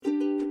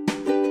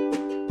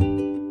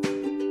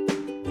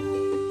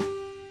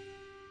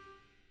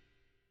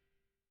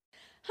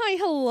Why,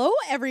 hello,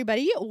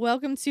 everybody.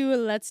 Welcome to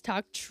Let's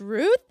Talk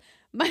Truth.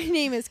 My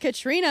name is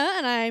Katrina,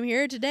 and I'm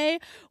here today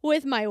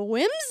with my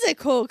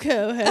whimsical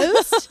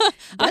co-host,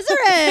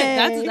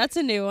 Desiree. That's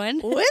a new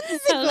one. Whimsical.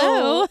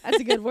 Hello. That's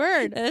a good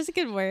word. That's a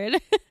good word.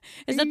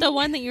 Is that the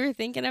one that you were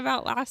thinking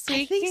about last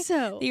week? I think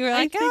so. You were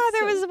like,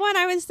 there was one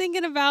I was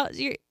thinking about.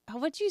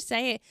 What'd you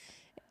say?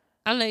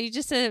 I don't know. You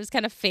just said it was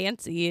kind of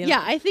fancy.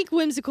 Yeah, I think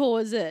whimsical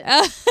was it.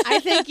 I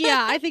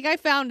think I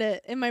found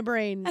it in my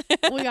brain.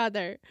 We got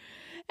there.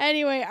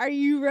 Anyway, are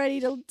you ready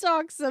to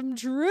talk some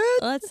truth?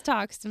 Let's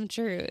talk some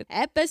truth.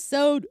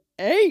 Episode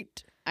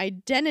 8,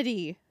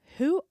 Identity.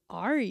 Who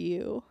are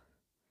you?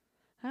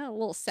 Had a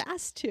little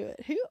sass to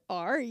it. Who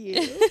are you?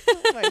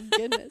 Oh my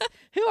goodness.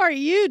 Who are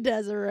you,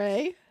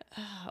 Desiree?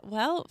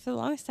 Well, for the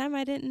longest time,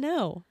 I didn't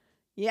know.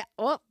 Yeah,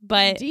 well,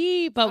 but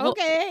deep. But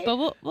okay.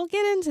 We'll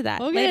get into that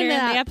We'll later into in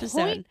that. the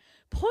episode.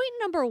 Point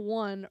number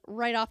 1,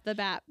 right off the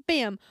bat.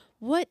 Bam.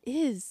 What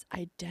is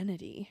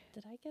identity?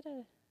 Did I get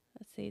a...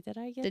 Let's see.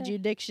 Did you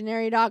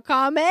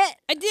dictionary.com it?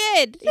 I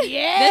did.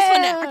 Yeah. This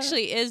one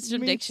actually is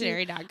from Me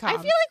dictionary.com. I feel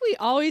like we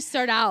always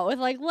start out with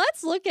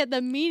let's look at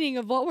the meaning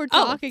of what we're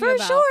talking for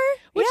about. Sure.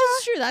 Which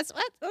is true. That's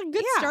a good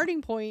Yeah.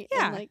 starting point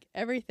Yeah. in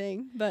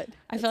everything. But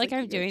I feel like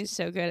I'm doing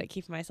so good at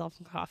keeping myself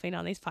from coughing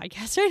on these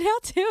podcasts right now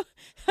too.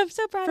 I'm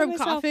so proud of from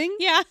myself. coughing.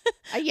 Yeah.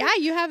 Yeah,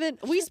 you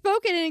haven't. We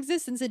spoke it in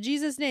existence in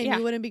Jesus' name. Yeah.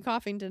 You wouldn't be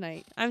coughing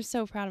tonight. I'm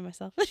so proud of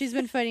myself. She's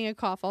been fighting a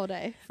cough all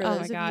day. For Oh those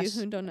my of gosh.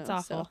 you who don't know, It's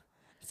awful. So.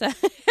 So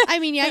I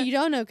mean, yeah, you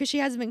don't know because she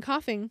hasn't been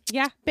coughing.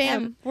 yeah.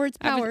 Bam, words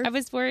power. I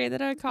was worried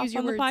that I would cough Use your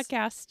on the words.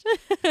 podcast.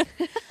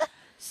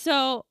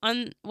 So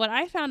on what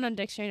I found on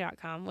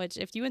dictionary.com, which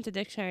if you went to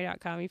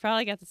dictionary.com, you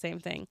probably got the same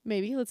thing.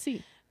 Maybe let's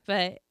see.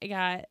 But I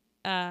got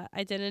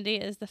identity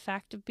is the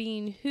fact of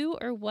being who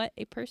or what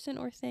a person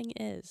or thing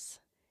is.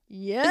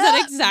 Yeah, Is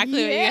that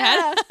exactly what you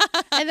had?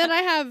 And then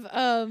I have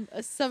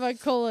a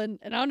semicolon,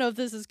 and I don't know if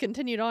this is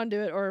continued on to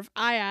it or if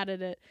I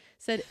added it.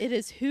 Said it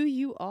is who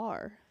you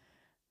are.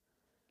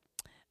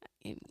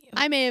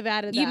 I may have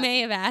added that. You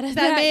may have added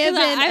That may have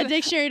 'cause been a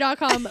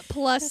dictionary.com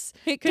plus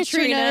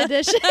Katrina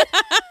edition.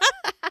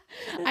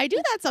 I do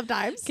that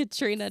sometimes.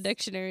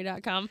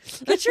 KatrinaDictionary.com.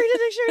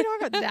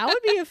 KatrinaDictionary.com. That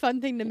would be a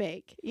fun thing to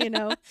make, you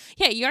know?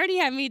 Yeah, you already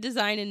have me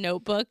designing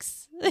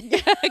notebooks.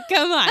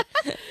 Come on.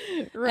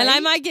 Right? And I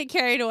might get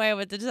carried away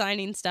with the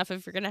designing stuff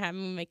if you're going to have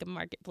me make a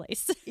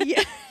marketplace.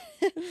 Yeah.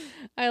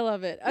 I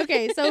love it.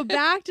 Okay, so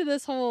back to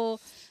this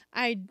whole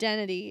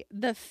identity.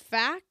 The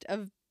fact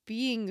of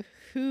being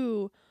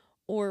who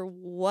or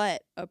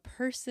what a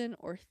person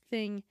or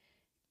thing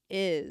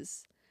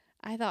is.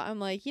 I'm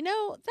like,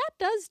 that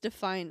does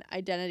define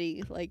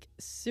identity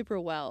super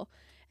well.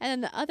 And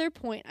then the other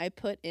point I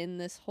put in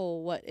this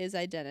whole what is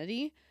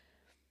identity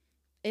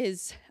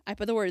is I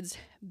put the words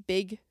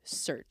big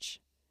search.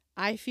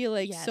 I feel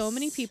like so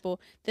many Yes.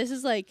 people, this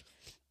is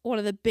one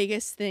of the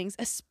biggest things,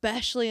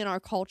 especially in our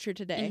culture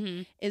today,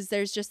 Mhm. is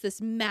there's just this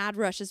mad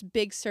rush, this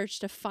big search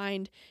to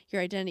find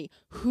your identity.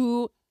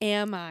 Who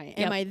am I? Am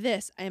Yep. I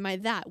this? Am I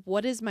that?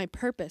 What is my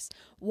purpose?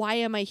 Why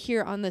am I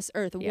here on this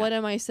earth? Yeah. What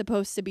am I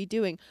supposed to be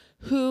doing?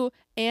 Who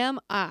am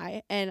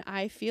I? And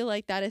I feel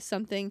like that is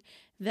something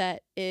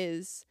that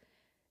is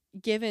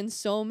given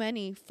so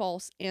many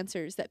false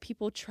answers that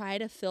people try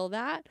to fill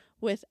that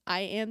with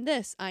I am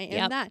this, I am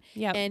Yep. that.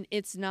 Yep. And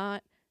it's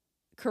not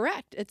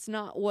correct. It's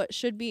not what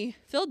should be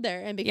filled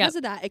there. And because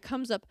of that, it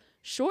comes up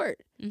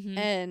short. Mhm.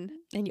 And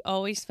And you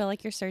always feel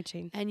like you're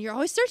searching. you're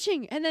always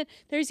searching. And then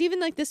there's even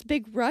this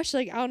big rush.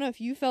 I don't know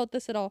if you felt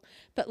this at all,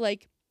 but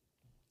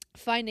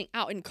finding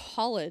out in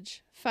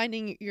college,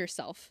 finding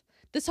yourself.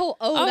 This whole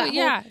that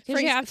yeah, whole 'cause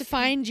phrase, you have to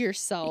find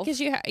yourself. Because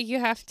you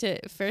have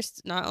to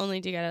first, not only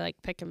do you got to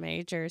pick a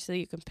major so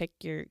you can pick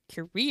your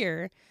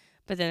career,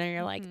 but then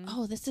you're like, Mhm.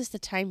 oh, this is the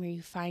time where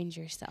you find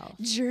yourself.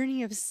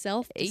 Journey of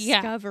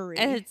self-discovery.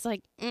 And it's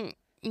like,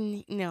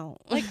 no.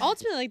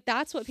 Ultimately,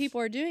 that's what people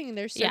are doing, and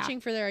they're Yeah.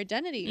 searching for their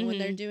identity when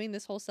they're Mhm. doing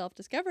this whole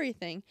self-discovery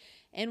thing.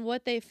 And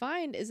what they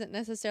find isn't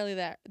necessarily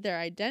their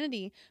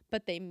identity,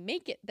 but they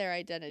make it their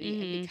identity.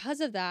 Mhm. And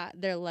because of that,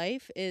 their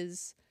life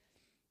is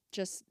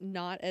just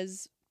not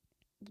as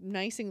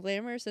nice and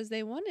glamorous as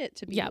they want it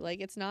to be. Yep.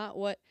 It's not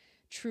what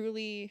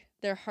truly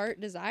their heart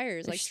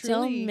desires. They're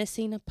still truly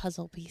missing a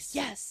puzzle piece.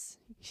 Yes.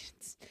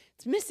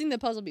 It's missing the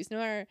puzzle piece. No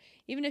matter,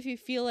 even if you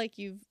feel like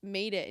you've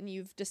made it and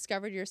you've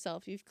discovered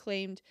yourself, you've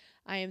claimed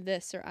I am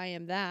this or I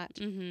am that,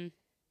 Mm-hmm.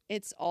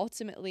 it's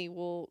ultimately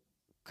will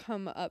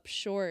come up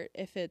short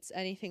if it's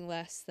anything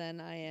less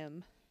than I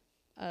am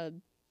a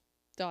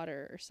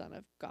daughter or son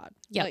of God.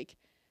 Yep.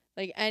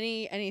 Like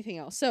anything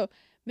else. So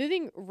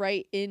moving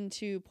right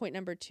into point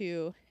number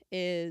 2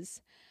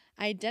 is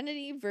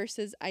identity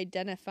versus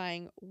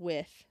identifying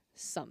with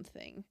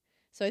something.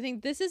 So I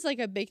think this is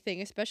a big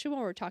thing, especially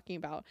when we're talking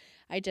about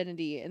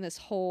identity and this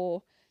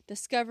whole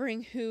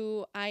discovering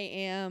who I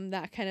am,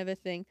 that kind of a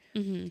thing.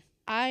 Mm-hmm.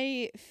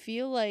 I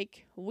feel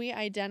like we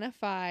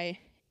identify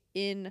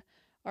in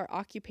our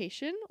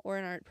occupation or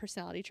in our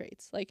personality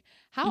traits.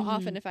 How Mhm.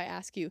 often, if I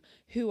ask you,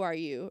 who are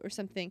you or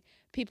something,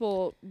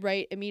 people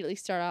immediately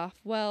start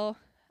off, well,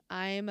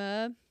 I'm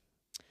a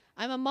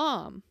I'm a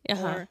mom,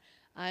 Uh-huh. or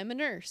I'm a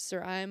nurse,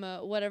 or I'm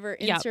a whatever,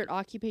 Yep. insert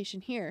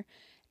occupation here.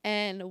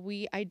 And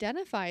we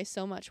identify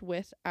so much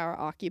with our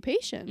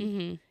occupation,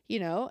 Mm-hmm. you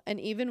know, and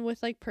even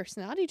with like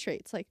personality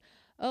traits, like,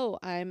 oh,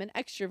 I'm an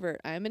extrovert,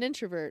 I'm an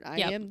introvert, I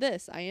Yep. am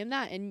this, I am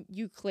that. And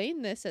you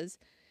claim this as,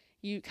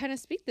 you kind of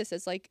speak this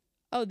as like,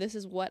 oh, this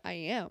is what I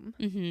am.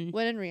 Mm-hmm.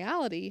 When in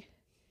reality,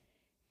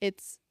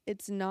 it's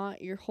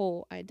not your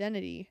whole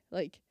identity.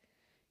 Like,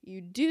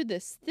 you do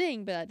this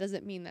thing, but that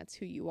doesn't mean that's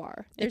who you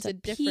are. There's It's a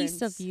difference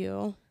piece of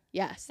you.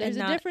 Yes, and there's a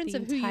not difference the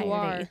of who you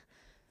are entirety.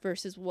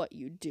 versus what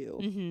you do.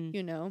 Mm-hmm.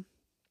 You know,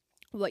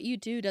 what you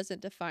do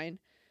doesn't define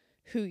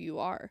who you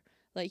are.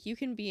 Like, you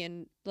can be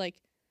in, like,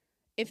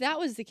 if that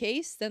was the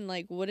case, then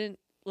like wouldn't,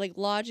 like,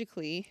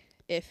 logically,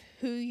 if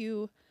who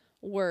you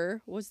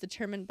were was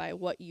determined by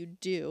what you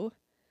do,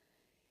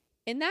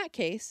 in that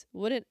case,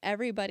 wouldn't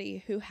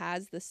everybody who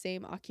has the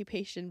same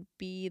occupation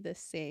be the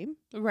same?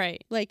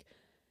 Right. Like,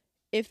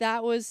 if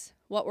that was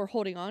what we're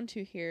holding on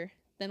to here,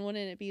 then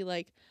wouldn't it be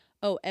like,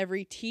 oh,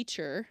 every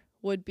teacher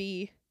would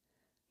be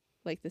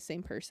like the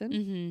same person?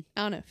 Mm-hmm.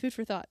 I don't know. Food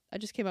for thought. I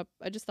just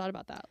thought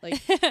about that. Like,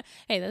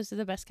 Hey, those are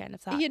the best kind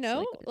of thoughts. you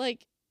know,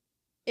 like,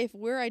 if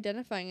we're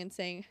identifying and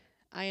saying,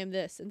 I am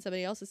this, and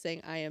somebody else is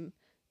saying, I am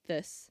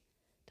this,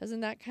 doesn't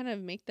that kind of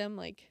make them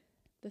like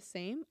the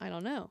same? I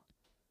don't know.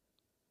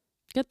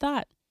 Good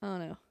thought. I don't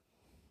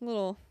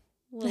know.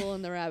 Little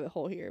in the rabbit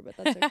hole here, but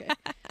that's okay.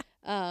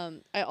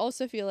 I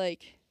also feel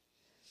like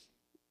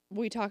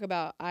we talk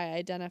about I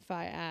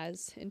identify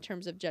as in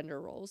terms of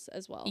gender roles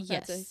as well.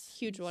 Yes. That's a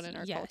huge one in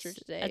our culture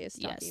today, is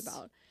talking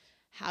about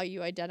how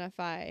you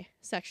identify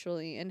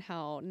sexually, and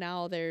how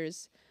now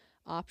there's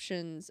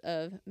options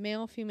of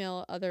male,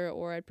 female, other,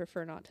 or I'd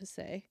prefer not to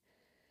say.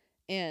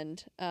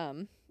 And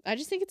I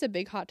just think it's a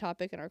big hot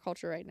topic in our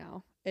culture right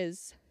now,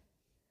 is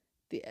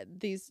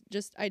these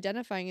just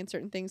identifying in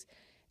certain things.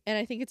 And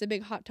I think it's a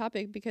big hot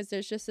topic because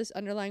there's just this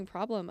underlying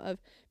problem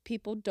of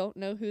people don't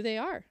know who they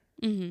are.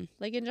 Mm-hmm.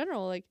 Like, in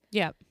general, like,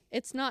 Yep.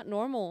 it's not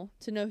normal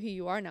to know who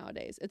you are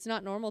nowadays. It's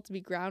not normal to be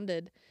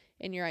grounded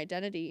in your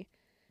identity.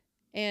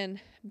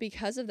 And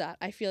because of that,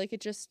 I feel like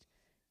it just,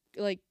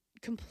 like,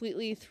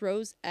 completely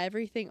throws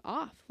everything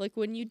off. Like,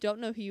 when you don't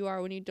know who you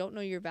are, when you don't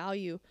know your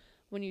value,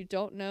 when you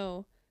don't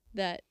know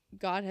that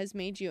God has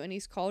made you and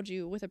he's called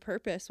you with a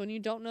purpose, when you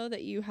don't know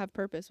that you have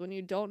purpose, when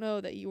you don't know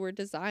that you were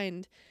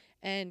designed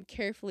and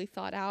carefully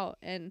thought out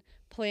and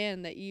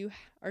planned, that you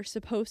are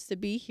supposed to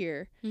be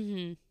here,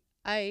 Mm-hmm.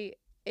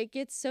 it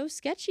gets so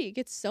sketchy. It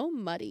gets so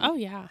muddy. Oh,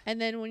 yeah.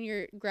 And then when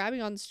you're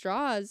grabbing on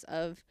straws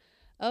of,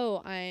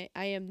 oh, I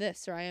am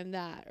this, or I am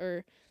that,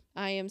 or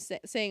I am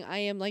saying I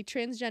am like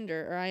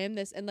transgender, or I am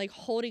this, and like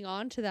holding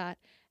on to that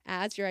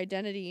as your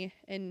identity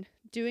and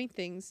doing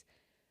things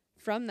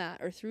from that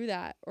or through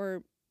that,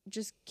 or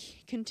just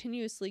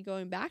continuously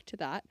going back to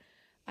that,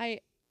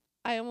 I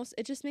almost,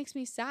 it just makes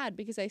me sad,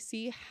 because I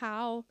see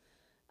how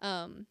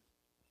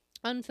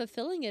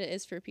unfulfilling it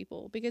is for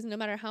people, because no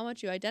matter how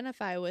much you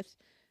identify with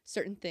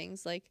certain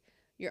things, like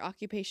your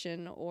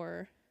occupation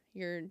or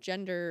your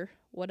gender,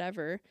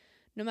 whatever,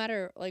 no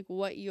matter like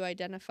what you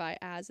identify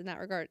as in that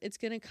regard, it's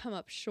going to come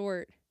up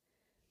short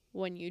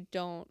when you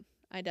don't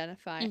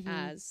identify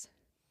as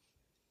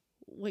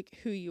like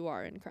who you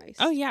are in Christ.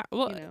 Oh, yeah.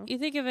 Well, you know? you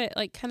think of it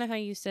like kind of how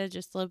you said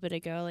just a little bit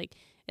ago, like,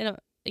 you know,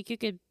 like you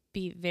could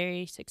be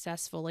very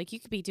successful, like you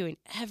could be doing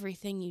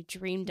everything you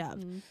dreamed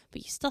of,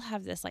 but you still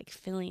have this like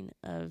feeling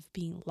of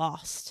being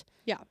lost.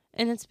 Yeah.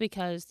 And it's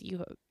because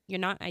you're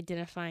not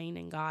identifying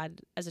in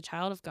God as a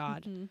child of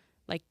God,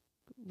 like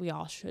we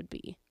all should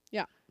be.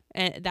 Yeah.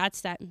 And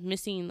that's that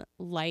missing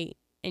light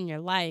in your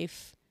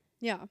life.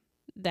 Yeah.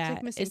 That it's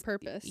like missing is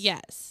purpose.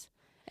 Yes.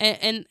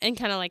 And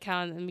kind of like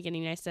how in the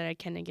beginning I said I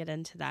kind of get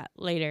into that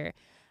later.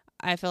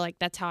 I feel like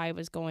that's how I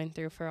was going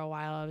through for a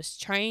while. I was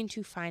trying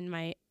to find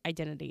my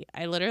identity.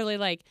 I literally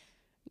like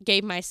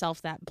gave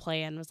myself that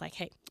plan, was like,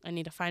 hey, I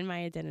need to find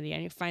my identity. I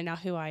need to find out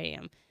who I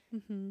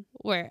am.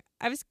 Where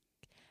I was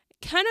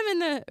kind of in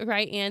the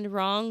right and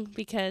wrong,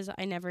 because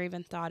I never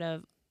even thought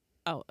of,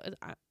 oh,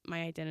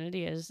 my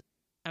identity is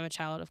I'm a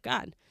child of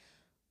God.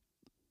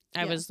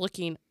 I was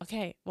looking,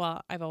 okay,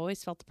 well, I've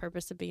always felt the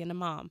purpose of being a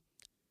mom.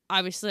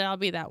 Obviously, I'll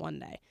be that one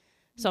day.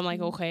 So I'm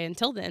like, okay,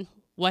 until then,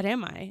 what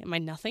am I? Am I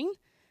nothing?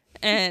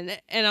 And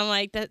I'm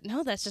like,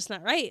 that's just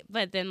not right.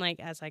 But then,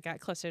 like, as I got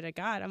closer to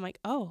God, I'm like,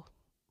 oh,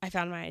 I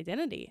found my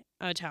identity.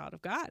 I'm a child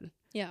of God.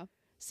 Yeah.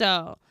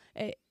 So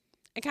I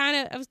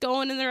was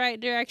going in the right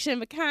direction,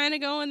 but kind of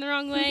going the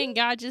wrong way. And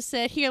God just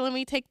said, here, let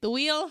me take the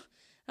wheel.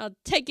 I'll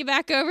take you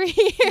back over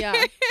here.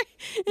 Yeah.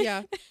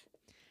 Yeah,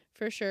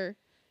 for sure.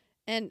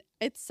 And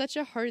it's such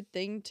a hard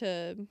thing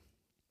to,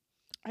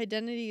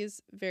 identity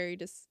is very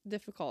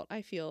difficult,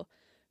 I feel,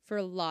 for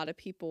a lot of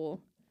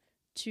people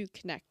to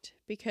connect,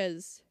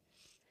 because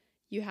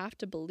you have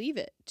to believe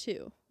it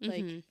too.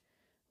 Like,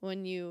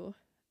 when you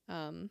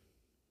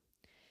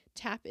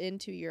tap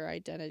into your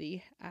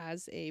identity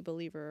as a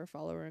believer or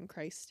follower in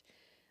Christ,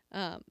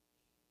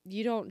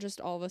 you don't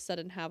just all of a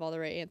sudden have all the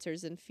right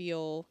answers and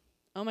feel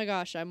oh my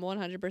gosh, I'm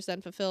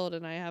 100% fulfilled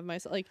and I have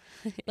myself,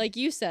 like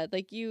you said,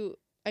 like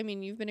I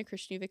mean, you've been a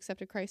Christian, you've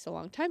accepted Christ a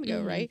long time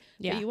ago, right?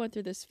 Yeah. But you went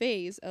through this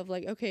phase of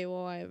like, okay,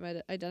 well,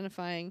 I'm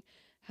identifying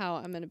how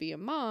I'm going to be a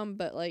mom,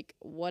 but like,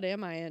 what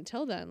am I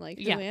until then? Like,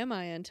 who am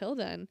I until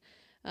then?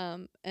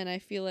 And I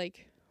feel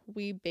like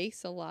we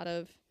base a lot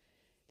of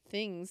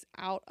things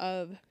out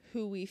of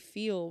who we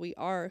feel we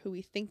are, who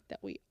we think that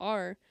we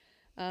are.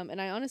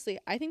 And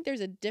I think there's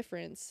a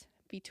difference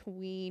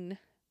between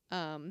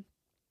our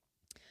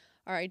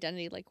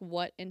identity, like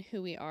what and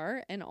who we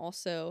are, and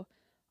also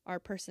our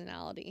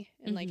personality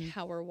and like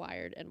how we're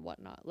wired and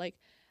whatnot. Like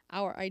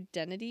our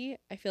identity,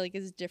 I feel like,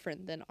 is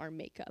different than our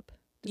makeup.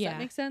 Does that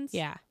make sense?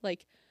 Yeah.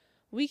 Like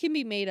we can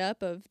be made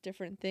up of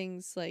different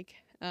things, like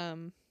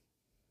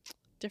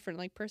different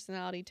like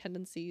personality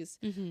tendencies.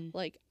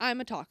 Like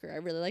I'm a talker. I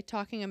really like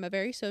talking. I'm a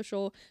very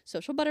social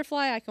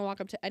butterfly. I can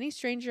walk up to any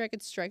stranger. I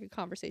could strike a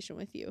conversation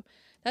with you.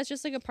 That's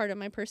just like a part of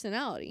my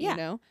personality, you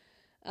know?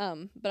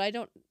 But I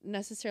don't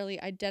necessarily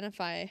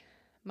identify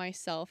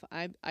myself.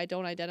 I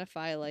don't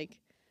identify like,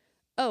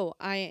 oh,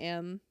 I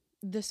am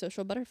the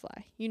social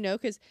butterfly, you know?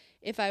 Because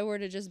if I were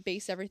to just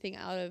base everything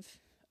out of,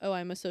 oh,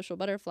 I'm a social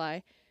butterfly,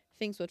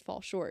 things would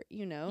fall short,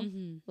 you know?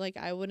 Like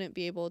I wouldn't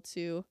be able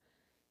to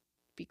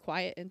be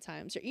quiet in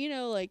times, or, you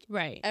know, like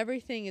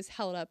everything is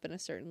held up in a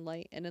certain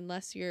light. And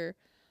unless you're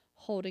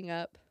holding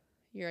up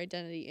your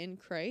identity in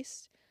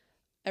Christ,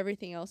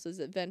 everything else is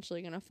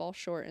eventually going to fall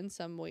short in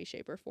some way,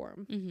 shape, or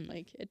form.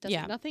 Like it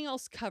doesn't, nothing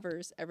else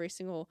covers every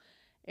single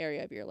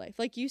area of your life.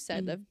 Like you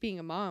said, of being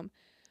a mom,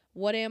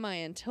 what am I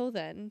until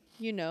then?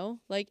 You know,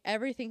 like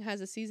everything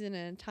has a season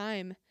and a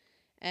time.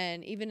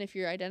 And even if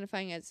you're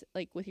identifying as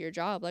like with your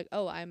job, like,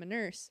 oh, I'm a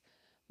nurse.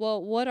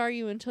 Well, what are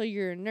you until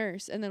you're a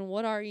nurse? And then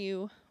what are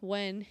you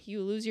when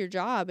you lose your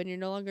job and you're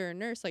no longer a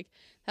nurse? Like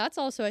that's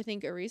also, I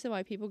think, a reason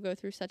why people go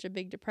through such a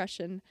big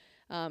depression.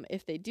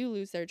 If they do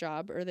lose their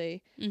job, or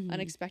they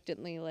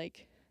unexpectedly,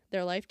 like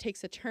their life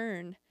takes a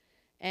turn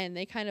and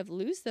they kind of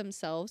lose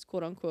themselves,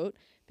 quote unquote,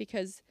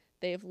 because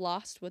they've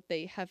lost what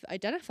they have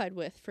identified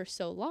with for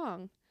so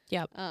long.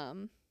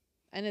 And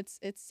it's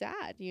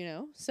sad, you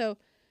know? So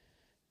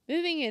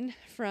moving in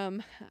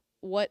from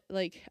what,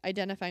 like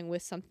identifying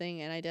with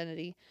something and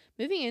identity,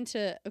 moving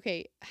into,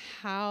 okay,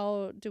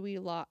 how do we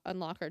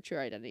unlock our true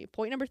identity?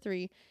 Point number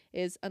 3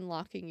 is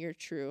unlocking your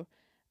true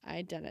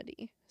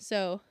identity.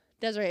 So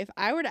Desiree, if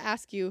I were to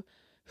ask you,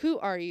 who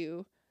are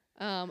you?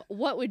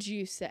 What would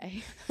you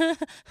say?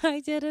 I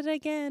did it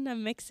again.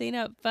 I'm mixing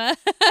up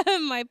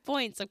my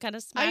points. I'm kind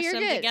of smashing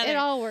them together. It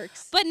all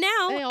works. But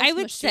now I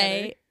would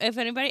say, if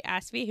anybody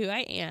asks me who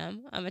I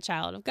am, I'm a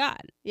child of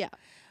God. Yeah.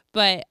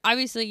 But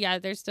obviously, yeah,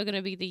 there's still going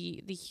to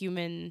be the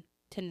human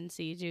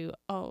tendency to,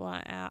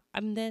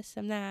 I'm this,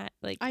 I'm that.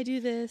 Like I do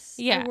this.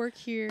 Yeah. I work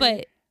here.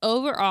 But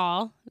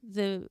overall,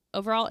 the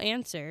overall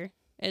answer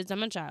is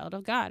I'm a child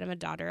of God. I'm a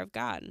daughter of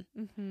God.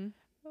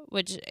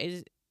 Which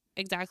is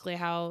exactly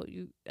how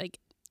you, like,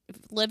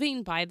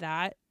 living by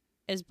that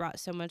has brought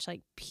so much,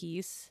 like,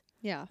 peace.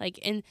 Yeah. Like,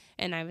 and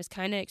I was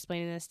kind of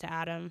explaining this to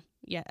Adam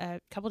a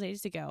couple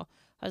days ago.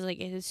 I was like,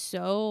 it is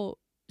so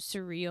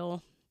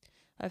surreal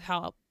of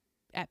how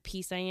at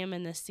peace I am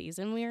in this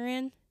season we are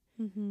in.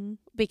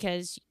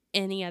 Because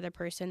any other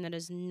person that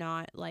is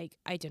not, like,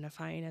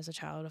 identifying as a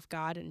child of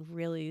God and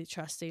really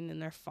trusting in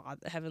their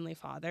Heavenly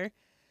Father,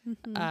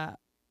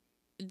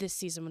 this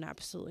season would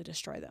absolutely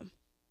destroy them.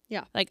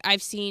 Yeah. Like,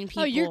 I've seen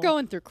people... Oh, you're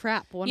going through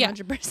crap, 100%.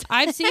 Yeah.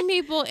 I've seen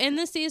people in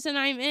the season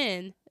I'm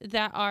in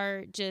that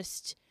are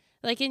just...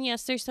 Like, and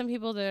yes, there's some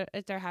people that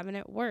they're having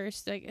it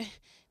worse. Like,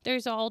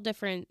 there's all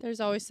different... There's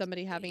always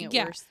somebody having it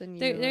worse than you.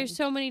 There's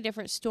so many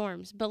different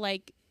storms. But,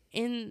 like,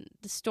 in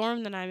the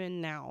storm that I'm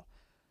in now,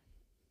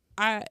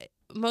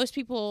 most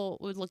people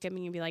would look at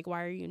me and be like,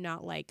 why are you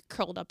not, like,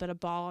 curled up in a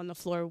ball on the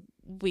floor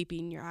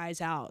weeping your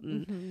eyes out?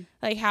 And,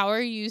 like, how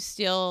are you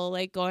still,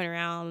 like, going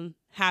around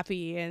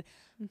happy? And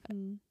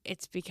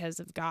it's because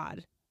of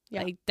God.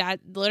 Yeah. Like,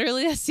 that's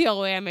the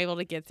only way I'm able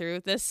to get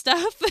through this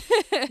stuff.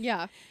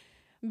 Yeah.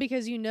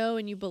 Because you know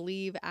and you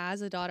believe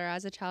as a daughter,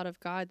 as a child of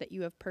God, that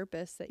you have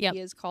purpose, that He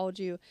has called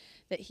you,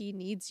 that He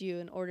needs you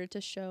in order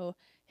to show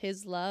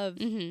His love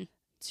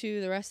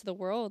to the rest of the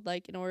world,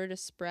 like in order to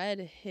spread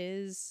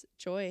His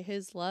joy,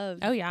 His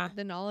love,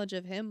 the knowledge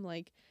of Him.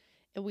 Like,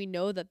 and we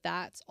know that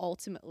that's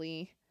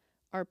ultimately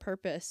our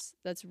purpose,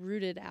 that's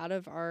rooted out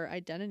of our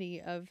identity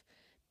of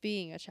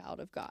being a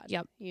child of God.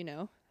 You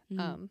know?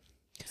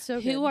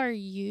 So who are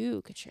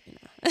you, Katrina?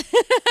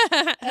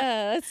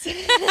 That's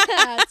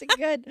a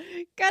good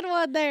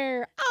one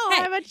there. Oh,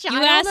 hey, I'm a child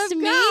you asked of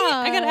me, God.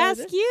 I gotta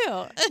ask you.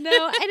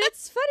 No, and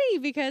it's funny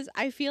because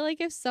I feel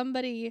like if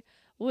somebody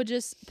would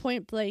just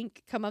point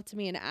blank come up to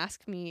me and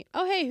ask me,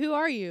 oh, hey, who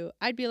are you?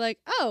 I'd be like,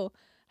 oh,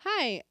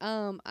 hi,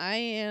 I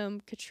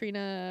am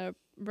Katrina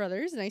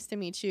Brothers. Nice to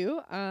meet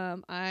you.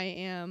 I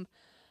am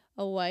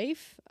a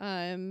wife.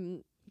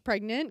 I'm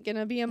pregnant,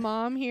 gonna be a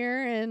mom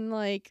here in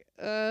like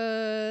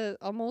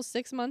almost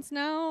 6 months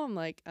now. I'm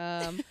like,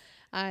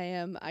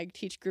 I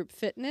teach group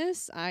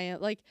fitness. I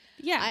am like,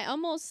 I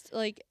almost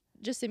like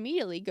just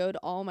immediately go to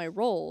all my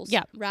roles.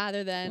 Yeah.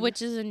 Rather than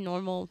which is a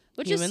normal,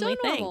 which is so humanly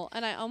thing. normal.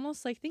 And I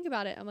almost like think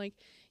about it. I'm like,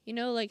 you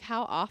know, like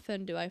how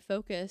often do I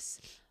focus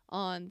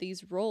on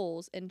these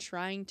roles and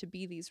trying to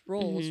be these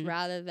roles Mhm.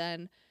 rather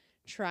than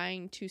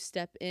trying to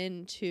step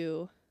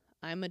into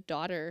I'm a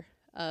daughter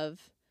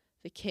of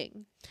the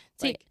king.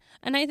 See, Like,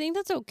 and I think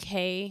that's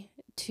okay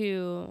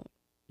to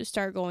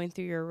start going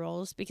through your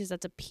roles because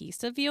that's a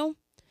piece of you.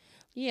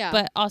 yeah.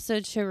 But also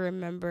to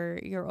remember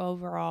your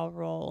overall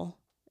role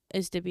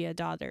is to be a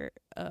daughter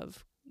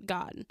of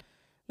God.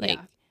 Like,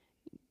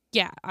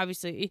 yeah,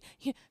 obviously,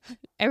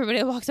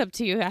 everybody walks up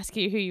to you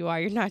asking you who you are.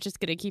 You're not just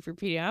going to keep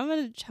repeating, I'm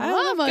a child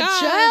I'm of a God.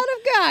 child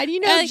of God. You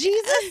know, Like,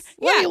 Jesus,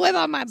 let me live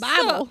on my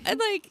Bible. So, and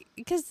like,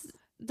 because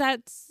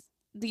that's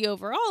the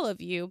overall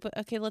of you. But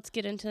okay, let's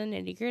get into the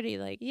nitty gritty.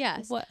 Like,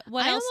 Yes. what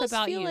I else almost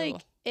about feel you?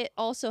 like it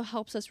also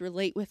helps us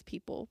relate with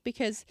people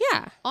because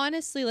Yeah.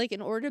 honestly, like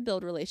in order to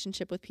build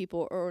relationship with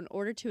people or in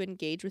order to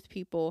engage with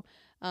people,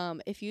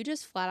 if you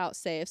just flat out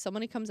say, if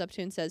somebody comes up to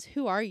you and says,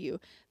 who are you?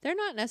 They're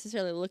not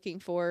necessarily looking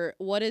for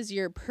what is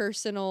your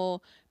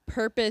personal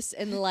purpose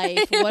in life?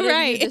 What have you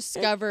Right.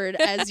 discovered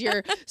as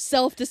your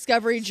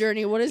self-discovery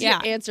journey? What is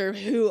Yeah. your answer?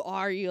 Who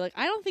are you? Like,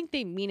 I don't think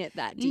they mean it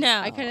that deep. No.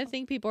 I kind of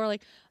think people are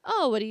like,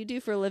 oh, what do you do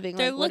for a living?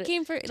 They're Like, what-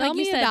 looking for, tell like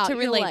you me said, about to your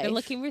relate. life. They're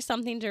looking for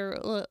something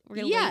to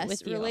relate yes,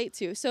 with you. relate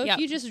to. So Yep.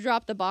 if you just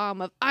drop the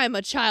bomb of I'm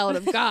a child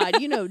of God,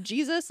 you know,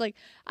 Jesus, like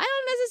I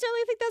don't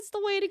necessarily think that's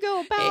the way to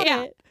go about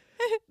Yeah. it.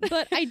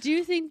 But I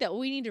do think that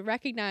we need to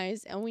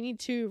recognize and we need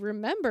to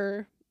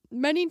remember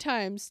many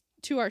times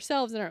to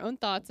ourselves and our own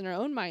thoughts and our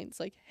own minds,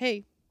 like,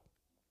 hey,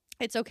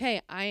 it's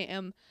okay. I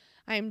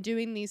am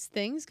doing these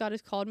things. God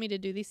has called me to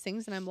do these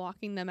things and I'm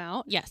walking them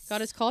out. Yes. God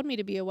has called me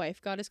to be a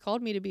wife. God has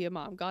called me to be a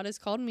mom. God has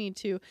called me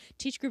to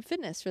teach group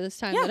fitness for this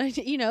time Yeah. that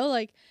I, you know,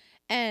 like,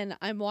 and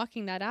I'm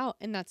walking that out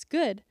and that's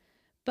good.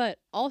 But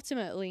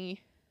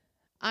ultimately,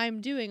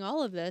 I'm doing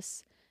all of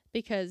this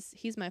because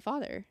he's my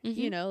father,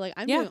 you Mhm. know, like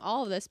I'm Yeah. doing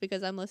all of this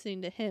because I'm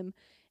listening to him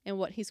and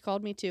what he's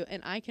called me to.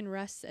 And I can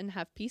rest and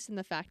have peace in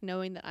the fact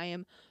knowing that I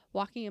am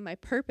walking in my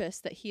purpose,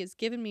 that he has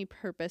given me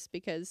purpose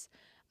because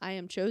I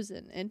am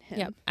chosen in him.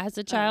 Yep. As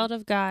a child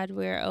of God,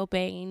 we're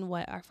obeying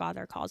what our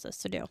Father calls us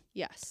to do.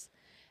 Yes.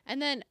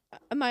 And then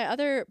my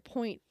other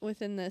point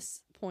within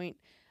this point,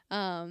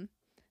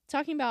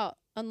 talking about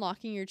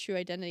unlocking your true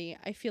identity,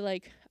 I feel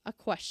like a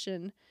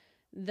question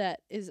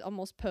that is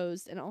almost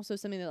posed and also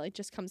something that like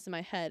just comes to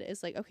my head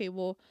is like, okay,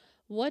 well,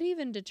 what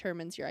even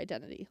determines your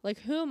identity? Like,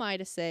 who am I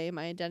to say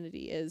my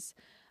identity is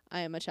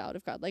I am a child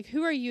of God? Like,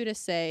 who are you to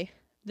say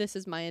this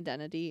is my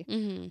identity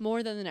Mm-hmm.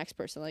 more than the next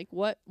person? Like,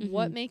 what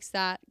Mhm. makes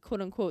that quote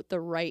unquote the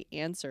right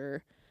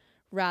answer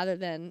rather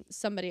than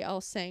somebody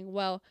else saying,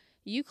 well,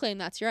 you claim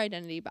that's your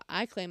identity, but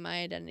I claim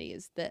my identity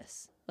is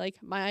this.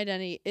 Like, my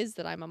identity is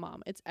that I'm a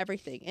mom. It's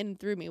everything. And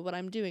through me, what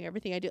I'm doing,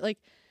 everything I do. Like,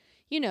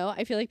 you know,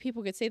 I feel like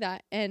people could say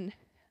that. And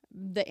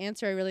the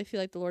answer I really feel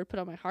like the Lord put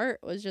on my heart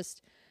was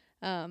just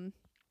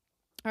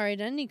our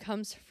identity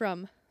comes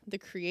from the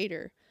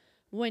Creator.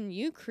 When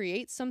you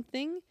create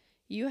something,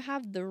 you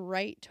have the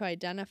right to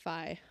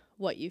identify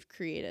what you've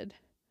created.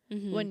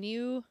 Mm-hmm. When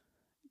you,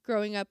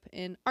 growing up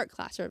in art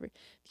class or whatever,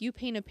 if you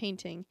paint a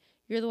painting,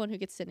 you're the one who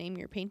gets to name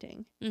your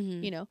painting.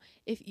 Mm-hmm. You know,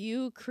 if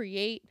you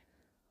create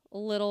a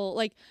little,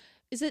 like,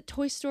 is it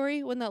Toy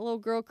Story when that little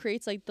girl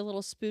creates like the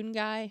little spoon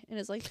guy and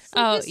is like,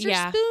 Oh, Mr.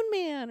 yeah. Spoon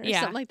Man or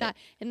Yeah. something like that.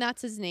 And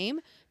that's his name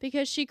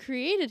because she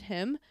created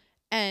him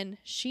and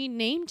she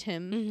named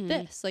him Mhm.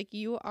 this. Like,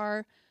 you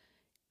are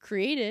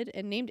created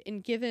and named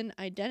and given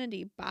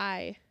identity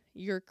by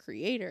your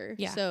Creator.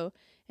 Yeah. So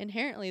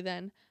inherently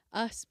then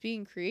us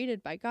being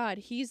created by God,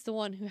 he's the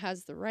one who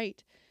has the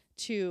right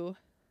to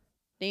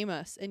name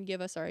us and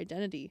give us our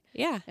identity.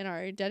 Yeah. And our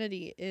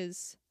identity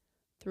is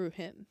through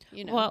him,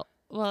 you know.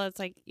 Well, it's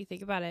like you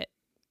think about it.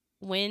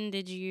 When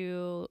did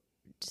you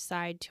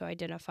decide to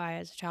identify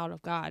as a child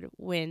of God?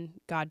 When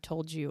God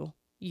told you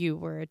you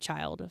were a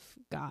child of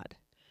God?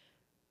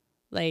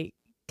 Like,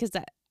 because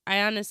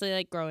I honestly,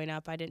 like, growing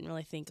up, I didn't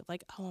really think of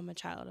like, oh, I'm a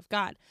child of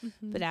God. Mhm.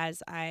 But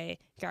as I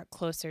got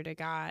closer to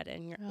God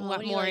and Oh, went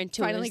when he, more like,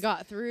 into finally his,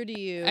 got through to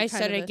you. I kind of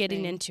started a getting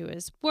thing. into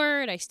his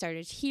word. I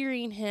started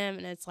hearing him,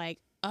 and it's like,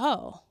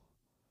 oh,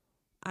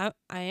 I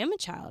am a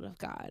child of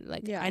God.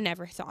 Like, Yeah. I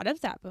never thought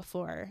of that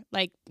before.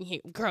 Like,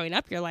 growing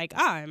up, you're like,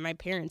 I'm my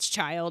parents'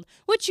 child,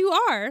 which you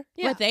are,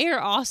 Yeah. but they are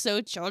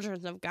also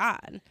children of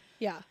God.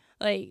 Yeah.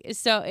 Like,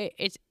 so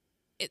it's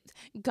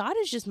God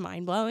is just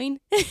mind blowing.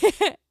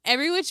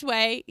 Every which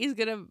way, he's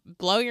gonna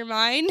blow your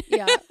mind.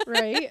 Yeah.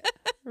 Right.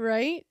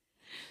 Right.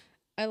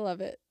 I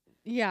love it.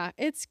 Yeah.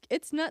 It's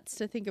nuts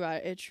to think about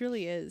it. It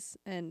truly is.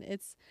 And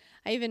it's,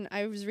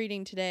 I was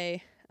reading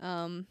today,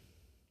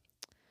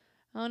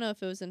 I don't know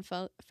if it was in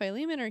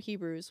Philemon or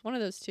Hebrews, one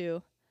of those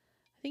two.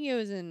 I think it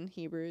was in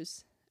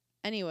Hebrews.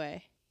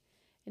 Anyway,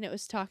 and it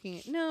was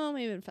talking. No,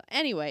 maybe in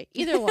anyway.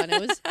 Either one. It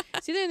was.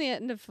 It's either in the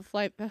end of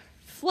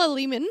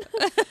Philemon.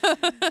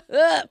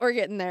 We're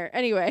getting there.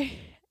 Anyway,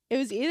 it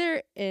was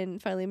either in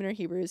Philemon or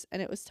Hebrews,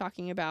 and it was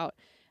talking about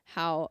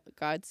how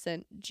God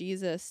sent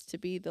Jesus to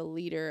be the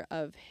leader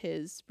of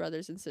his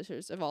brothers and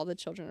sisters, of all the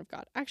children of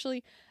God.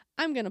 Actually,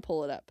 I'm going to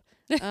pull it up.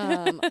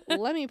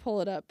 Let me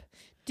pull it up.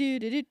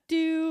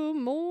 Do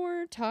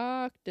more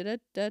talk. Da da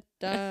da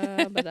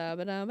da.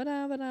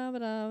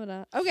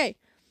 Okay.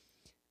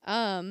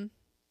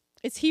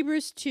 It's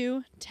Hebrews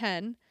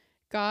 2:10.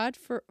 God,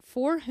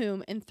 for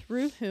whom and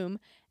through whom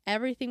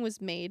everything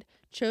was made,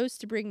 chose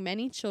to bring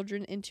many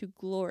children into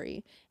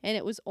glory, and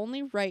it was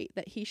only right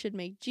that he should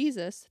make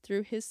Jesus,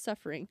 through his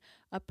suffering,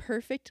 a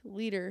perfect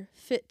leader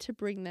fit to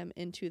bring them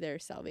into their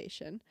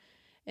salvation.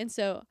 And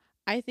so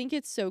I think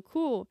it's so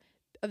cool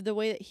of the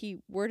way that he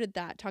worded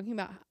that, talking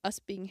about us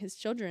being his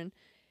children.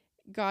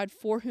 God,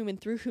 for whom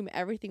and through whom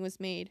everything was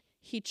made,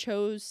 he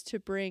chose to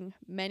bring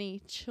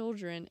many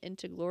children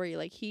into glory.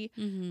 Like he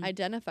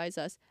identifies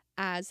us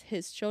as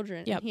his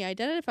children. Yep. And he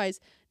identifies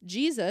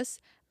Jesus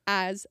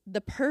as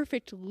the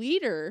perfect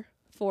leader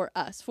for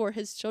us, for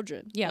his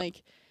children. Yeah.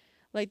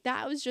 Like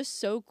that was just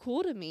so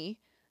cool to me.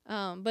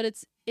 But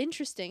it's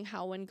interesting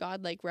how when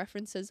God like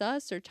references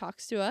us or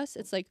talks to us,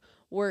 it's like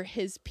we're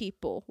his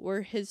people,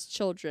 we're his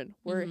children,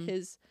 we're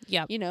his,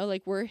 you know,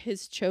 like we're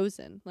his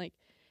chosen. Like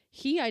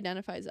he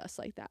identifies us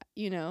like that,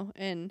 you know,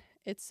 and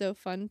it's so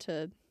fun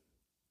to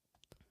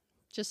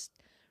just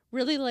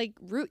really like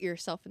root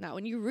yourself in that.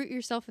 When you root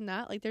yourself in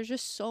that, like there's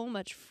just so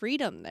much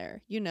freedom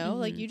there, you know,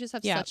 like you just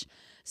have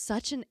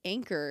such an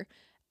anchor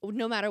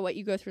no matter what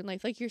you go through in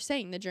life. Like you're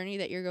saying, the journey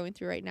that you're going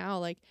through right now,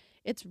 like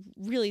it's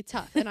really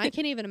tough. And I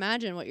can't even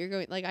imagine what you're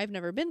going, like I've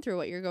never been through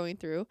what you're going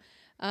through.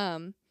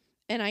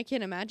 And I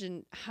can't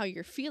imagine how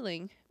you're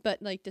feeling,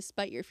 but like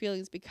despite your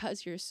feelings,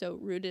 because you're so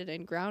rooted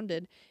and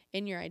grounded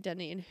in your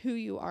identity and who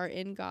you are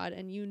in God,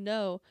 and you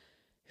know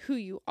who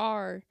you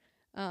are,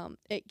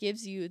 it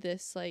gives you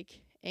this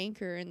like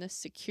anchor and this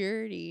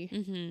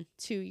security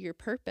to your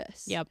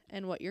purpose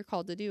and what you're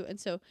called to do. And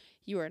so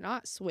you are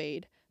not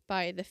swayed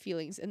by the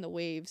feelings and the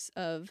waves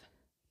of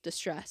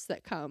distress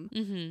that come,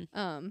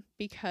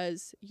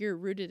 because you're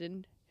rooted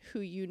in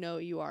who you know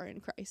you are in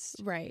Christ.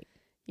 Right.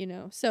 You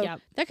know, so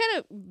that kind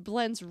of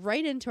blends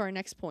right into our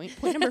next point.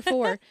 Point number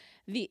 4,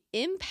 the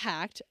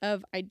impact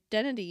of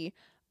identity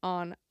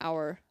on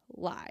our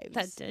lives.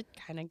 That did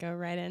kind of go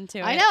right into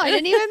it. I know, I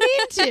didn't even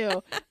mean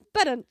to.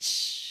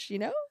 But you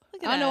know,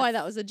 I don't know why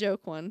that was a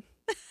joke one.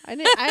 I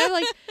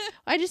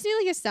just need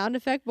like a sound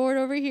effect board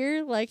over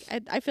here. Like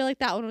I feel like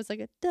that one was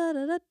like a da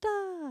da da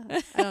da.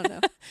 I don't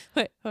know.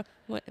 Wait,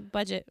 what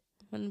budget?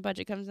 When the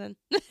budget comes in.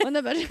 When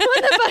the budget comes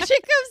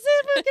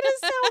in, we'll get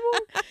a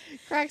soundboard.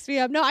 Cracks me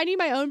up. No, I need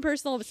my own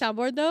personal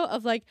soundboard though,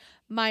 of like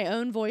my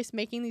own voice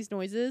making these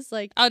noises.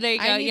 Like, oh, there you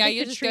go. Yeah, the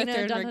you Katrina,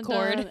 just go through and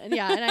record. And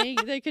yeah, and I need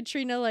the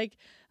Katrina like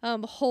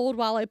hold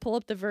while I pull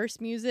up the verse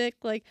music,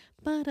 like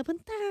you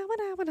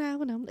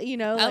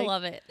know, like, I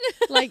love it.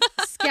 like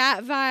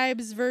scat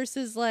vibes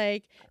versus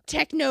like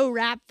techno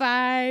rap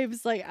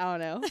vibes. Like I don't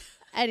know.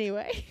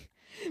 Anyway.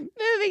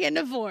 Moving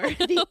into 4,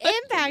 the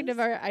impact of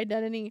our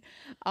identity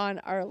on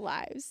our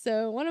lives.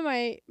 So one of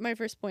my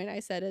first point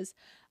I said is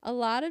a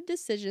lot of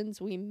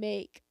decisions we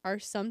make are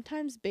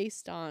sometimes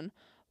based on,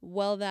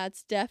 well,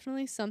 that's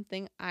definitely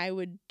something I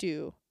would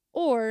do,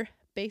 or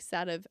based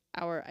out of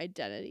our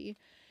identity.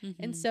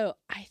 And so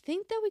I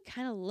think that we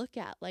kind of look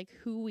at like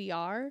who we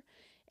are,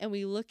 and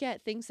we look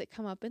at things that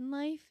come up in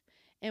life,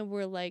 and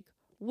we're like,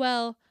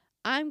 well,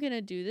 I'm going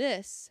to do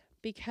this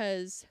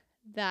because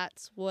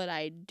that's what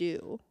I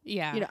do.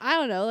 Yeah. You know, I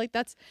don't know. Like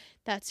that's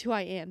who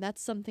I am.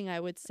 That's something I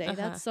would say.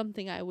 That's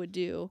something I would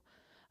do.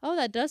 Oh,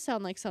 that does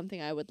sound like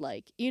something I would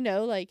like. You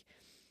know, like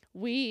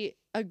we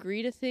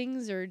agree to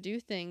things or do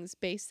things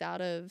based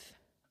out of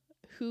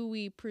who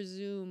we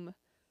presume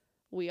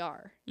we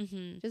are.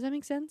 Does that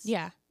make sense?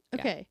 Yeah.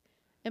 Okay.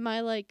 Am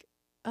I like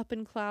up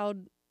in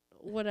cloud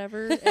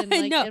whatever and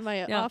like No, am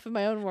I no. off in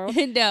my own world?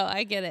 No,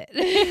 I get it.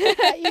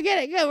 You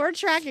get it. Good. We're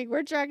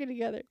tracking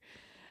together.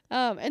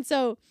 And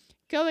so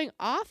going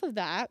off of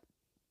that,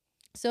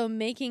 so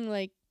making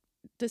like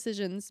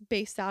decisions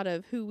based out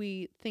of who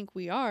we think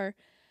we are,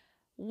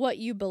 what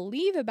you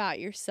believe about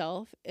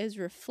yourself is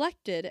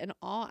reflected in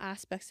all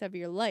aspects of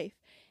your life.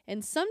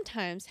 And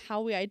sometimes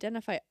how we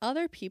identify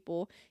other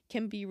people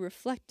can be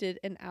reflected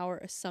in our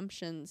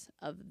assumptions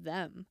of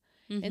them.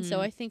 And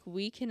so I think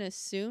we can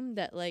assume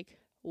that like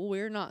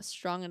we're not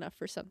strong enough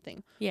for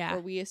something. Yeah. Or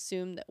we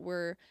assume that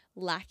we're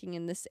lacking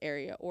in this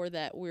area, or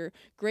that we're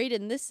great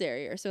in this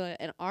area. So,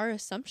 and our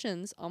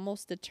assumptions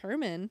almost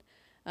determine,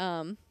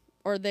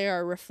 or they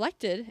are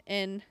reflected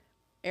in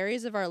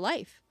areas of our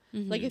life.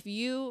 Like if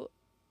you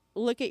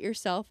look at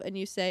yourself and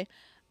you say,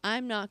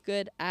 I'm not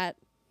good at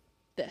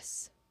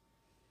this,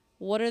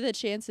 what are the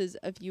chances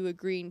of you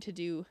agreeing to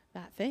do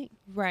that thing?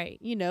 Right.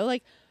 You know,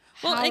 like,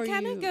 well, it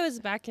kind of goes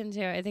back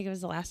into, I think it was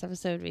the last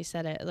episode we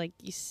said it, like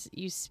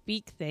you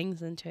speak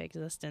things into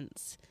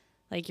existence.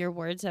 Like your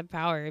words have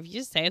power. If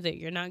you say that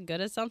you're not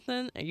good at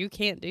something or you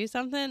can't do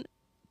something,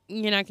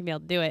 you're not gonna be able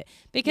to do it,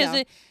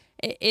 because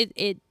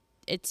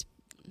it's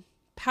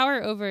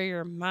power over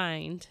your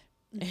mind,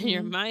 and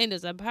your mind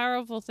is a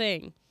powerful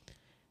thing.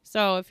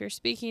 So if you're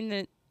speaking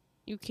it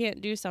you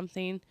can't do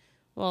something,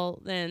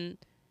 well, then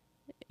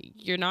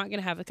you're not going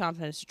to have the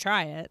confidence to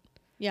try it.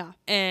 Yeah.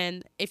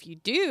 And if you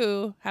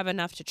do have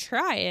enough to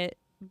try it,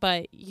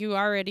 but you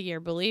already are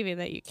believing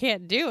that you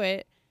can't do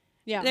it,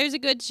 Yeah. there's a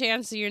good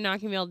chance that you're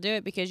not going to be able to do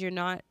it because you're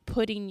not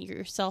putting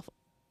yourself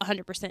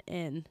 100%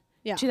 in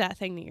to that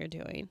thing that you're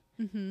doing.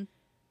 Mm-hmm.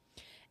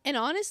 And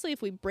honestly,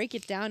 if we break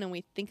it down and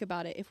we think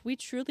about it, if we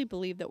truly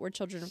believe that we're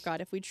children of God,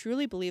 if we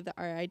truly believe that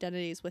our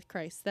identity is with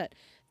Christ, that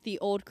the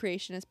old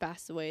creation has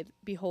passed away,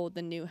 behold,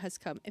 the new has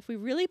come. If we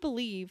really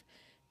believe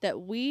that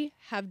we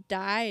have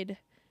died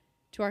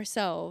to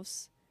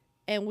ourselves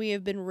and we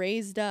have been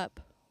raised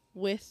up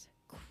with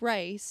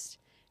Christ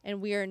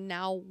and we are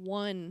now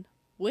one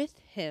with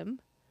him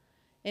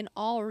in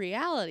all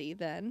reality,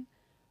 then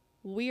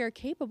we are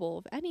capable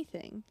of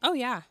anything. Oh,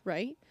 yeah.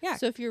 Right? Yeah.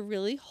 So if you're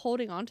really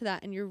holding on to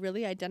that and you're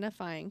really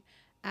identifying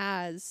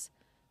as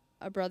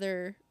a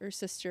brother or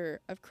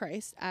sister of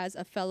Christ, as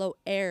a fellow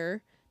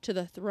heir to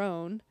the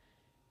throne,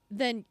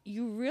 then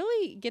you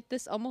really get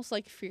this almost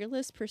like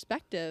fearless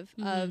perspective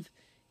of,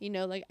 you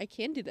know, like, I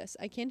can do this,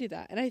 I can do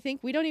that. And I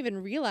think we don't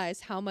even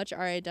realize how much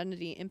our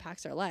identity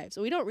impacts our lives.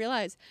 We don't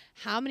realize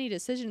how many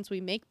decisions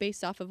we make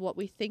based off of what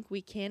we think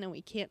we can and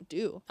we can't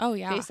do. Oh,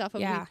 yeah. Based off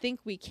of we think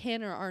we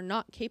can or are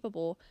not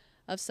capable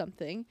of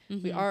something.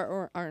 We are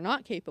or are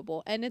not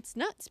capable. And it's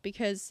nuts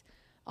because,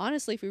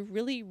 honestly, if we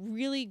really,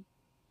 really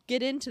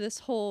get into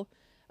this whole,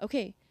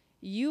 okay,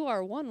 you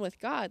are one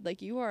with God.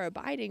 Like, you are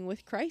abiding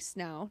with Christ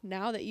now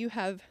that you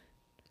have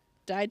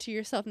died to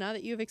yourself, now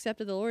that you have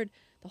accepted the Lord.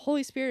 The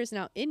Holy Spirit is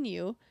now in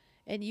you,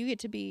 and you get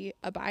to be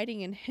abiding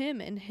in him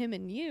and him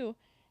in you.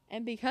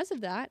 And because of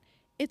that,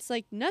 it's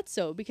like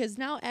nutso, because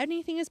now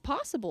anything is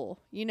possible,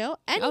 you know?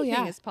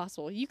 Anything is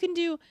possible. You can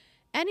do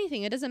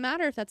anything. It doesn't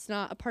matter if that's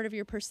not a part of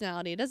your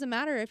personality. It doesn't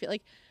matter if,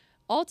 like,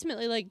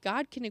 ultimately, like,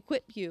 God can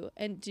equip you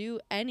and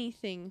do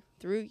anything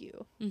through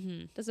you.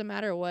 Doesn't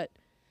matter what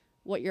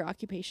your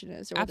occupation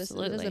is, or it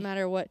doesn't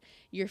matter what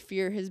your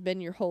fear has been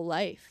your whole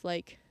life.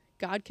 Like,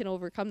 God can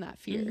overcome that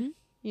fear,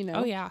 you know?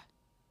 Oh, yeah.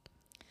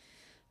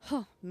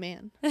 Oh,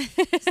 man.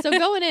 So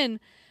going in,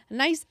 a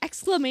nice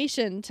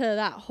exclamation to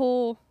that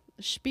whole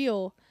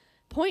spiel.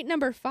 Point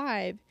number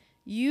 5,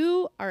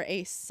 you are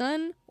a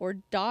son or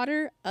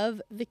daughter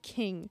of the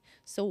King.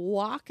 So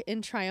walk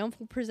in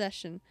triumphal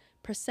procession,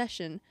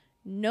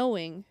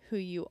 knowing who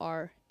you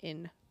are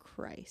in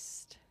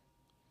Christ.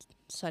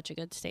 Such a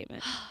good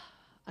statement.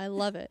 I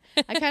love it.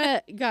 I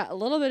kind of got a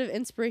little bit of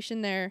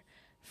inspiration there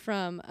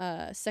from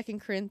 2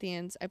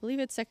 Corinthians. I believe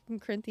it's 2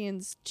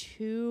 Corinthians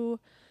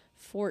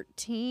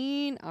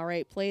 2:14. All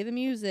right, play the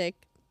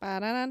music.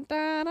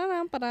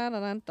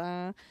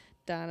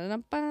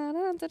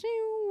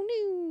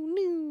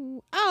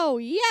 Oh,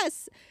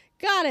 yes.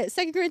 Got it.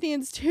 2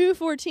 Corinthians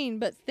 2:14.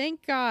 But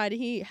thank God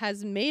he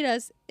has made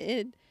us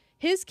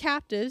his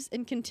captives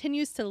and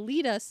continues to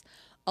lead us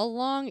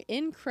along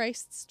in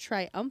Christ's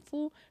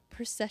triumphal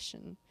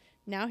procession.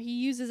 Now he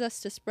uses us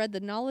to spread the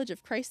knowledge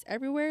of Christ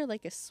everywhere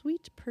like a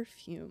sweet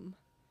perfume.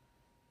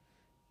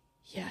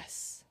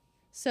 Yes.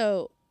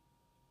 So,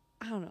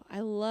 I don't know.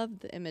 I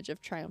love the image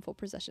of triumphal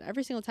procession.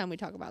 Every single time we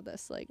talk about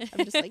this, like,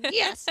 I'm just like,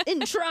 yes,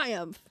 in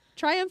triumph.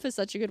 Triumph is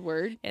such a good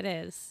word. It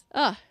is.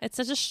 Ugh. It's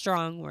such a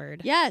strong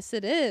word. Yes,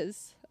 it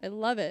is. I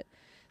love it.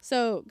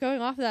 So, going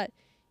off of that,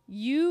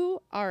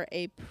 you are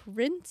a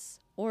prince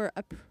or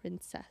a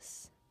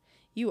princess.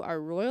 You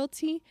are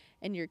royalty,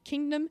 and your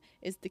kingdom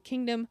is the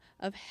kingdom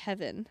of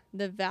heaven.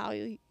 The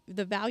value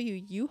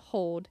you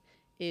hold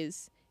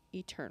is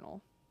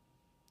eternal.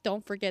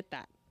 Don't forget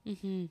that.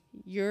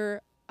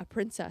 You're a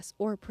princess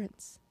or a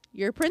prince.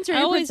 You're a prince or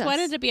you're a princess. I always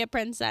wanted to be a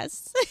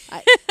princess.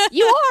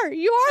 You are one.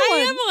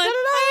 I am one.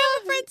 I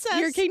am a princess.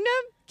 Your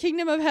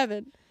kingdom of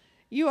heaven.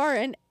 You are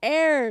an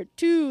heir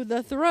to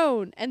the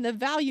throne, and the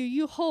value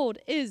you hold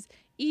is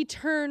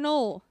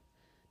eternal.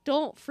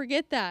 Don't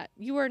forget that.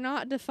 You are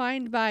not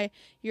defined by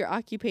your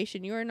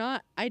occupation. You are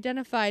not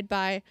identified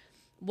by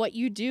what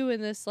you do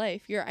in this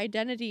life. Your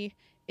identity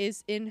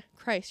is in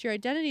Christ. Your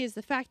identity is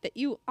the fact that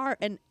you are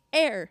an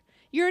heir.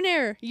 You're an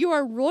heir. You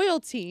are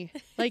royalty.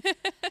 Like,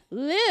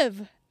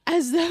 live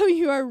as though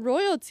you are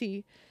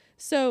royalty.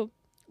 So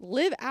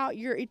live out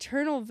your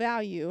eternal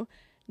value,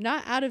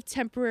 not out of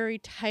temporary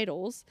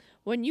titles.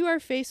 When you are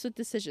faced with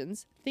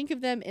decisions, think of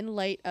them in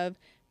light of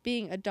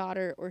being a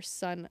daughter or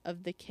son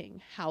of the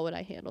King. How would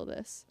I handle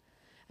this?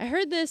 I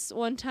heard this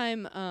one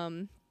time.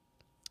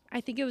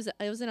 I think it was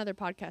another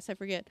podcast. I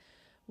forget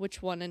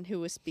which one and who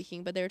was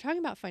speaking, but they were talking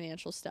about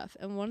financial stuff.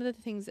 And one of the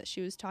things that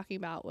she was talking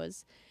about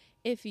was,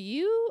 if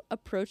you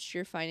approached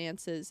your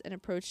finances and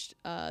approached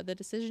the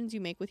decisions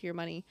you make with your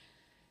money,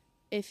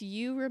 if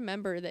you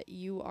remember that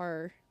you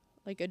are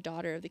like a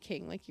daughter of the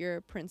King, like you're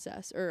a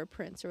princess or a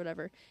prince or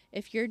whatever,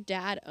 if your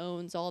dad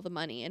owns all the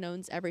money and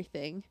owns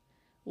everything,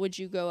 would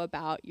you go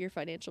about your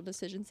financial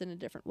decisions in a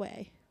different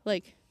way?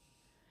 Like,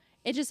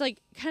 it just, like,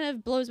 kind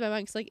of blows my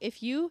mind. 'Cause, like,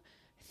 if you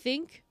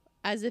think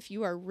as if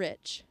you are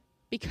rich,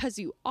 because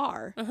you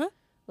are,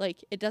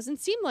 like, it doesn't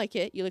seem like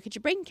it. You look at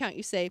your bank account,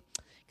 you say,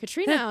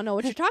 Katrina, I don't know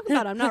what you're talking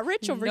about. I'm not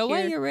rich over no here.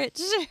 way you're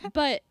rich.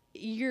 But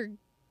your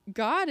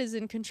God is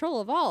in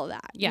control of all of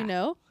that, Yeah. you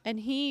know,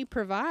 and he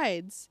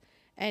provides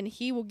and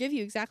he will give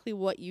you exactly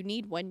what you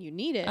need when you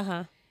need it.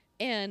 Uh-huh.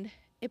 And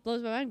it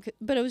blows my mind,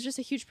 but it was just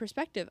a huge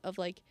perspective of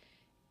like,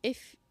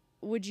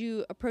 would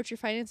you approach your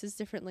finances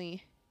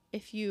differently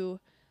if you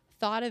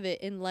thought of it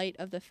in light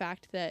of the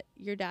fact that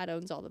your dad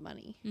owns all the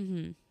money,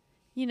 Mhm.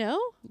 you know?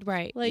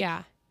 Right. Like,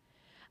 yeah.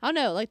 I don't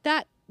know, like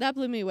that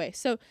blew me away.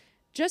 So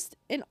just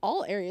in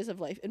all areas of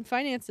life, in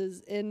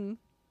finances, in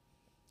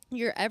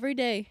your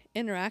everyday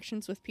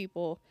interactions with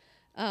people,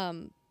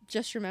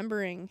 just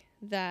remembering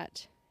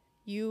that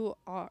you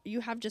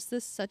have just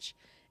this such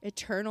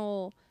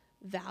eternal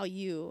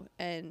value,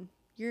 and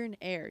you're an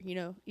heir, you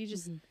know, you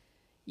just,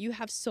 you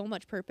have so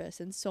much purpose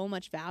and so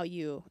much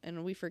value,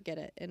 and we forget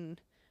it. And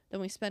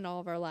then we spend all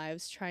of our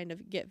lives trying to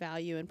get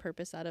value and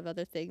purpose out of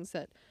other things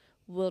that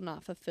will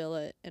not fulfill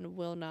it and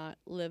will not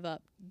live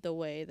up the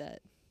way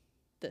that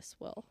this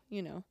will,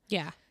 you know?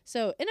 Yeah.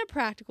 So in a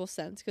practical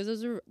sense,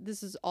 because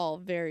this is all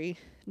very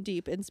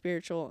deep and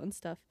spiritual and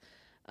stuff,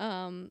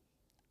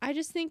 I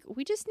just think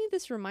we just need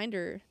this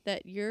reminder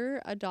that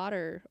you're a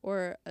daughter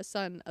or a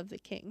son of the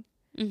King.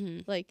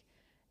 Mhm. Like,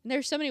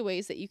 there's so many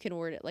ways that you can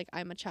word it. Like,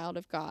 I'm a child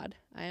of God.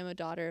 I am a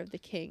daughter of the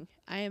King.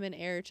 I am an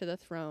heir to the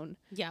throne.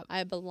 Yep.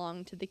 I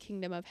belong to the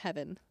kingdom of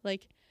heaven.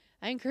 Like,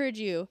 I encourage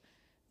you,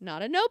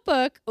 not a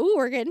notebook. Ooh,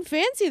 we're getting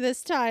fancy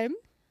this time.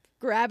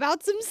 Grab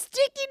out some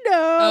sticky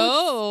notes.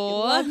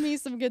 Oh. Love me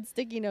some good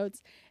sticky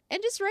notes.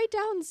 And just write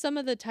down some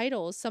of the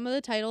titles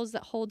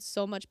that hold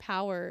so much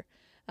power.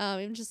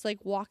 Even just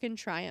like walk in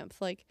triumph,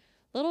 like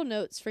little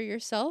notes for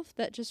yourself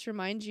that just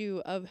remind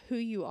you of who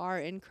you are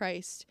in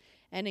Christ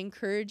and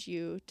encourage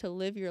you to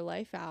live your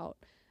life out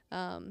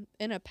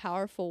in a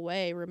powerful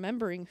way,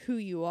 remembering who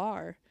you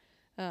are,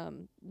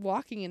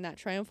 walking in that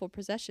triumphal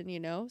procession, you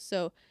know?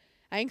 So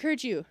I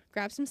encourage you,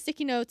 grab some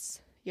sticky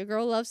notes. Your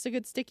girl loves a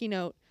good sticky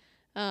note.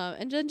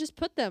 And then just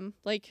put them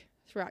like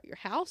throughout your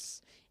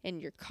house, in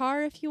your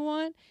car if you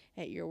want,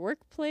 at your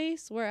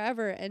workplace,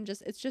 wherever. And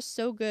just, it's just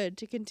so good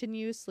to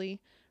continuously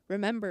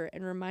remember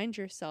and remind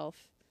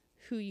yourself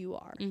who you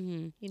are.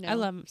 Mm-hmm. You know, I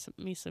love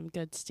me some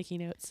good sticky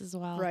notes as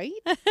well. right?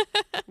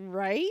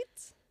 Right?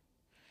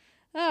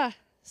 Ah,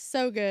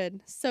 so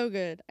good. So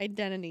good.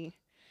 Identity.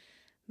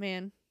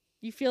 Man,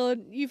 you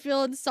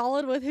feeling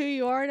solid with who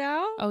you are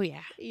now? Oh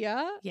yeah.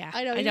 Yeah. Yeah.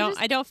 I know.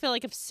 I don't feel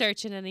like I'm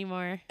searching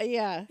anymore.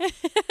 Yeah.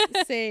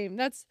 Same.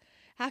 That's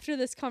after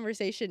this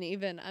conversation,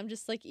 even I'm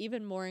just like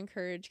even more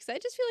encouraged, because I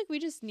just feel like we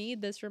just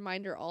need this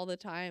reminder all the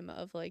time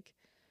of like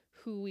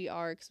who we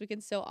are, because we can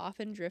so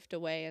often drift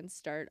away and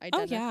start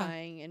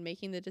identifying and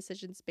making the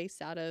decisions based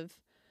out of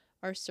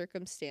our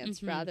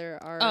circumstance rather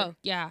our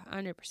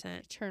 100%.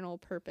 eternal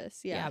purpose.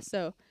 Yeah. Yep.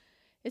 So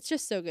it's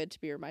just so good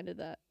to be reminded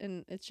that,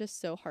 and it's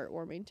just so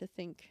heartwarming to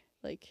think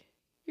like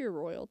you're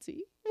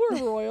royalty.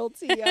 We're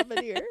royalty up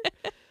in here.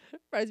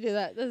 Reminds me of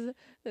that. There's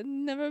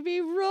never be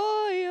royals.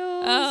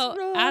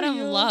 Oh, Adam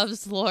royals.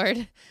 loves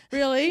Lord.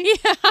 Really?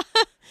 Yeah.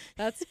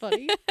 That's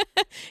funny.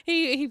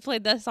 He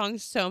played that song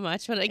so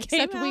much when it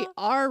Except came we out.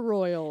 are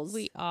royals.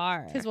 We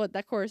are. Because what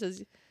that chorus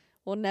is,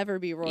 we'll never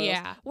be royals.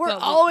 Yeah. We're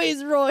but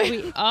always royals.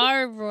 we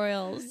are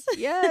royals.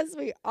 Yes,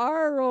 we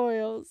are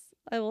royals.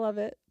 I love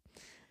it.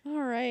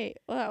 All right.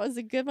 Well, that was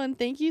a good one.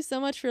 Thank you so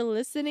much for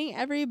listening,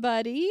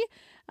 everybody.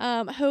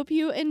 Hope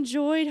you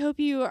enjoyed. Hope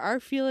you are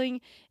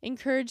feeling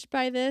encouraged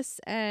by this,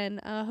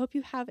 and hope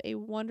you have a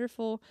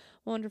wonderful,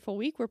 wonderful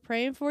week. We're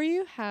praying for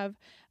you. Have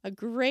a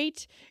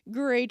great,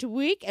 great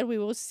week, and we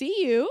will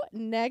see you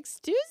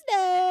next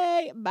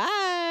Tuesday.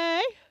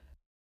 Bye.